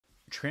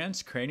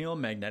Transcranial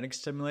magnetic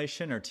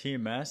stimulation, or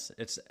TMS,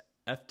 it's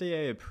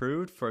FDA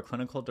approved for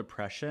clinical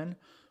depression.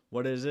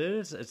 What it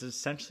is, it's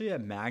essentially a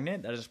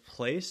magnet that is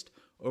placed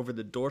over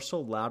the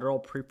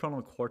dorsolateral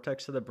prefrontal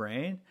cortex of the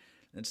brain.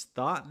 It's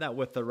thought that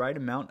with the right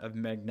amount of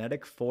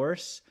magnetic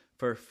force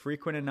for a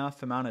frequent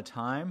enough amount of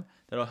time,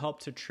 that'll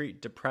help to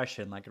treat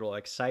depression, like it'll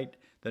excite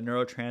the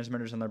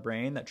neurotransmitters in the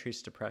brain that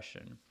treats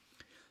depression.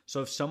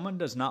 So if someone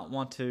does not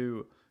want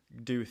to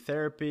do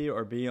therapy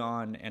or be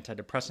on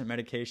antidepressant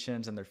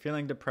medications and they're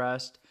feeling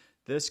depressed,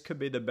 this could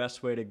be the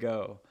best way to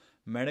go.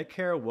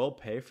 Medicare will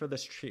pay for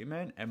this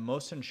treatment and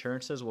most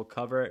insurances will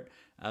cover it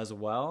as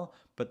well,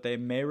 but they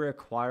may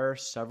require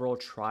several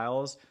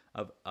trials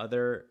of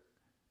other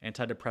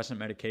antidepressant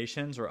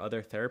medications or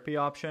other therapy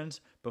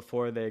options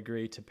before they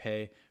agree to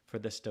pay for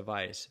this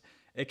device.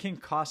 It can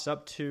cost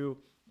up to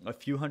a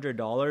few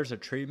 $100s a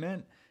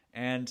treatment,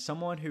 and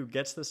someone who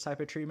gets this type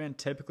of treatment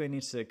typically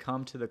needs to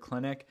come to the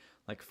clinic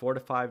like 4 to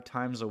 5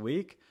 times a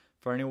week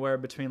for anywhere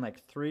between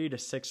like 3 to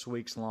 6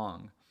 weeks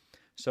long.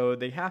 So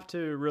they have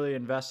to really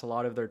invest a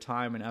lot of their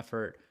time and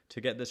effort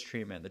to get this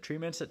treatment. The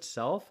treatments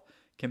itself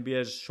can be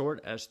as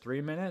short as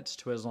 3 minutes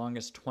to as long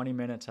as 20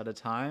 minutes at a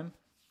time.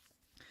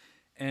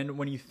 And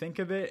when you think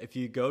of it, if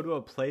you go to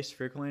a place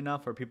frequently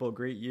enough where people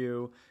greet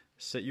you,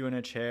 sit you in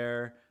a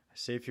chair,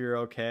 see if you're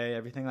okay,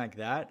 everything like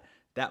that,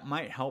 that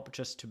might help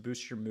just to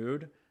boost your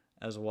mood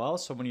as well.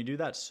 So when you do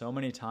that so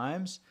many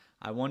times,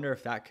 I wonder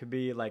if that could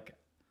be like,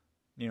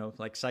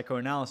 like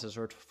psychoanalysis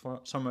or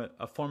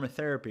a form of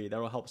therapy that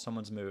will help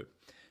someone's mood.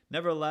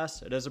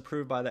 Nevertheless, it is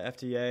approved by the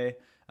FDA.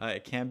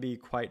 It can be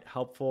quite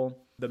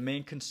helpful. The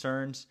main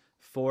concerns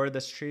for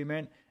this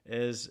treatment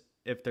is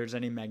if there's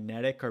any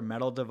magnetic or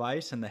metal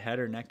device in the head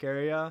or neck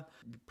area.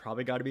 You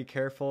probably got to be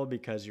careful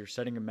because you're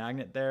setting a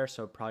magnet there,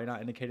 so probably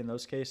not indicated in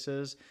those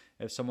cases.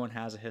 If someone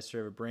has a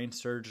history of a brain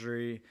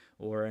surgery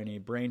or any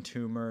brain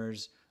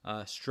tumors,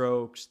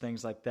 strokes,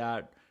 things like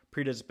that,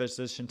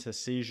 predisposition to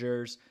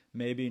seizures,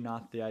 maybe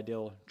not the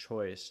ideal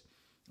choice.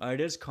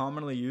 It is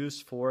commonly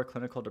used for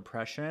clinical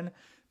depression.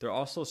 There are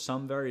also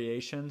some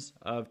variations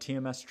of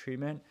TMS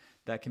treatment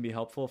that can be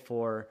helpful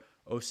for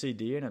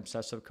OCD and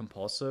obsessive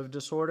compulsive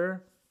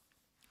disorder.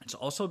 It's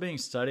also being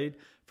studied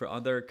for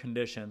other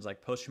conditions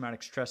like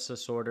post-traumatic stress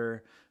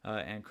disorder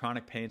and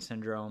chronic pain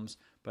syndromes,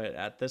 but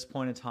at this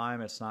point in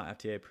time, it's not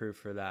FDA approved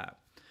for that.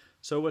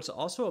 So what's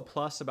also a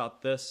plus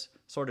about this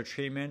sort of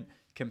treatment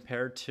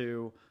compared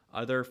to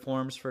other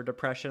forms for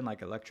depression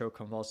like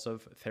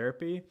electroconvulsive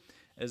therapy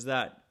is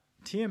that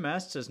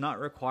TMS does not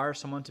require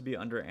someone to be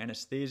under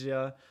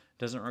anesthesia,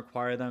 doesn't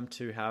require them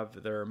to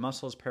have their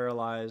muscles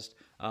paralyzed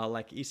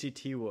like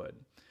ECT would.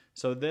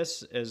 So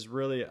this is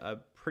really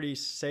a pretty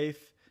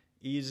safe,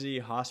 easy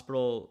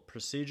hospital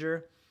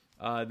procedure.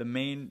 The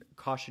main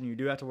caution you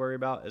do have to worry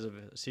about is if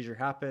a seizure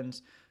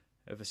happens.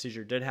 If a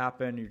seizure did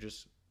happen, you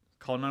just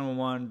call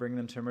 911, bring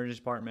them to emergency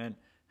department,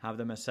 have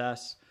them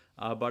assess.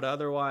 But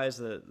otherwise,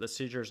 the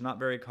seizure is not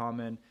very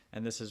common,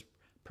 and this is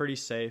pretty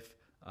safe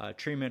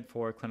treatment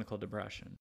for clinical depression.